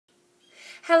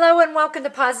Hello and welcome to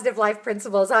Positive Life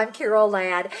Principles. I'm Carol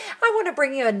Ladd. I want to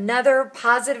bring you another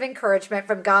positive encouragement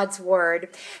from God's Word.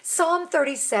 Psalm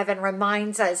 37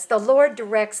 reminds us the Lord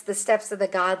directs the steps of the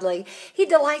godly. He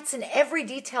delights in every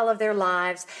detail of their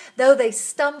lives. Though they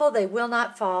stumble, they will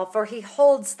not fall, for He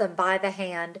holds them by the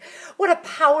hand. What a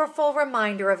powerful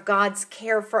reminder of God's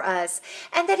care for us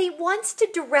and that He wants to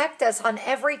direct us on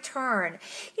every turn.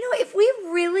 If we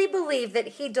really believe that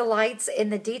He delights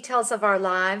in the details of our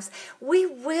lives,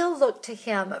 we will look to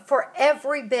Him for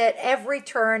every bit, every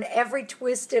turn, every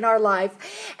twist in our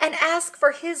life and ask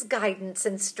for His guidance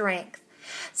and strength.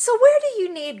 So where do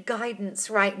you need guidance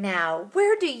right now?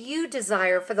 Where do you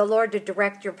desire for the Lord to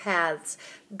direct your paths?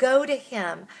 Go to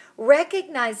Him,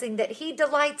 recognizing that He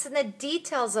delights in the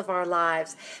details of our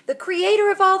lives. The Creator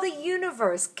of all the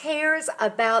universe cares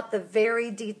about the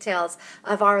very details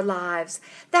of our lives.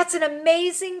 That's an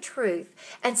amazing truth.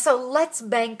 And so let's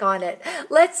bank on it.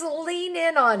 Let's lean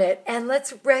in on it. And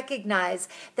let's recognize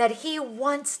that He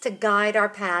wants to guide our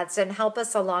paths and help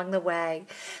us along the way.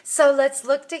 So let's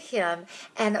look to Him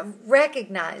and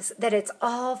recognize that it's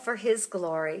all for His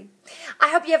glory. I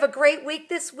hope you have a great week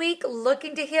this week,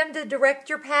 looking to Him to direct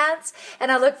your paths,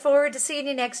 and I look forward to seeing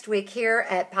you next week here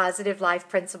at Positive Life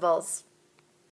Principles.